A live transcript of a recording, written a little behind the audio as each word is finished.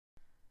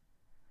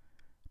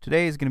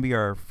Today is going to be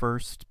our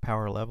first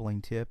power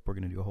leveling tip. We're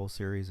going to do a whole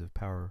series of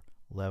power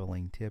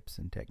leveling tips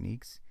and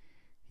techniques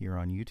here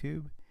on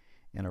YouTube.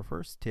 And our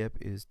first tip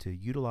is to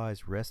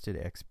utilize Rested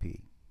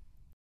XP.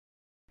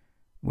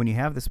 When you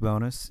have this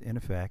bonus in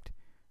effect,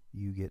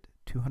 you get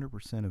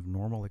 200% of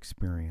normal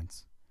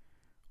experience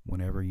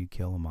whenever you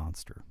kill a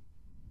monster.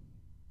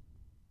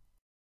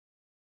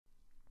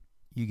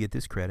 You get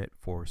this credit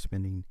for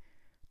spending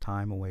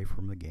time away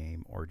from the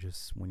game or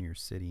just when you're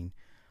sitting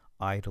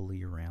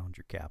idly around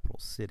your capital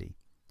city.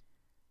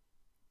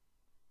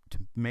 To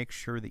make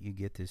sure that you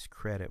get this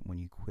credit when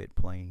you quit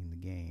playing the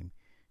game,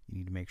 you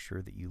need to make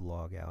sure that you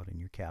log out in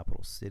your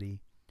capital city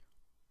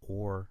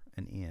or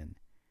an inn.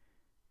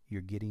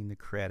 You're getting the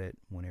credit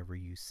whenever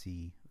you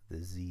see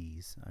the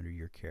Z's under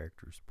your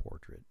character's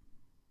portrait.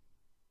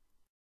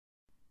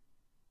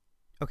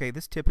 Okay,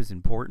 this tip is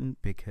important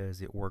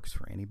because it works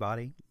for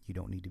anybody. You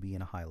don't need to be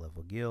in a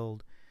high-level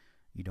guild.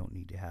 You don't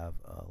need to have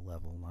a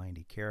level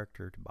 90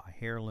 character to buy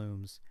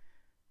heirlooms.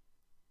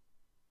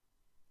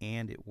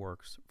 And it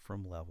works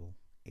from level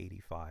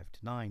 85 to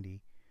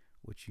 90,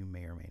 which you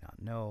may or may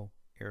not know.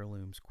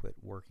 Heirlooms quit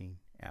working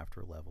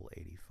after level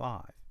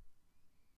 85.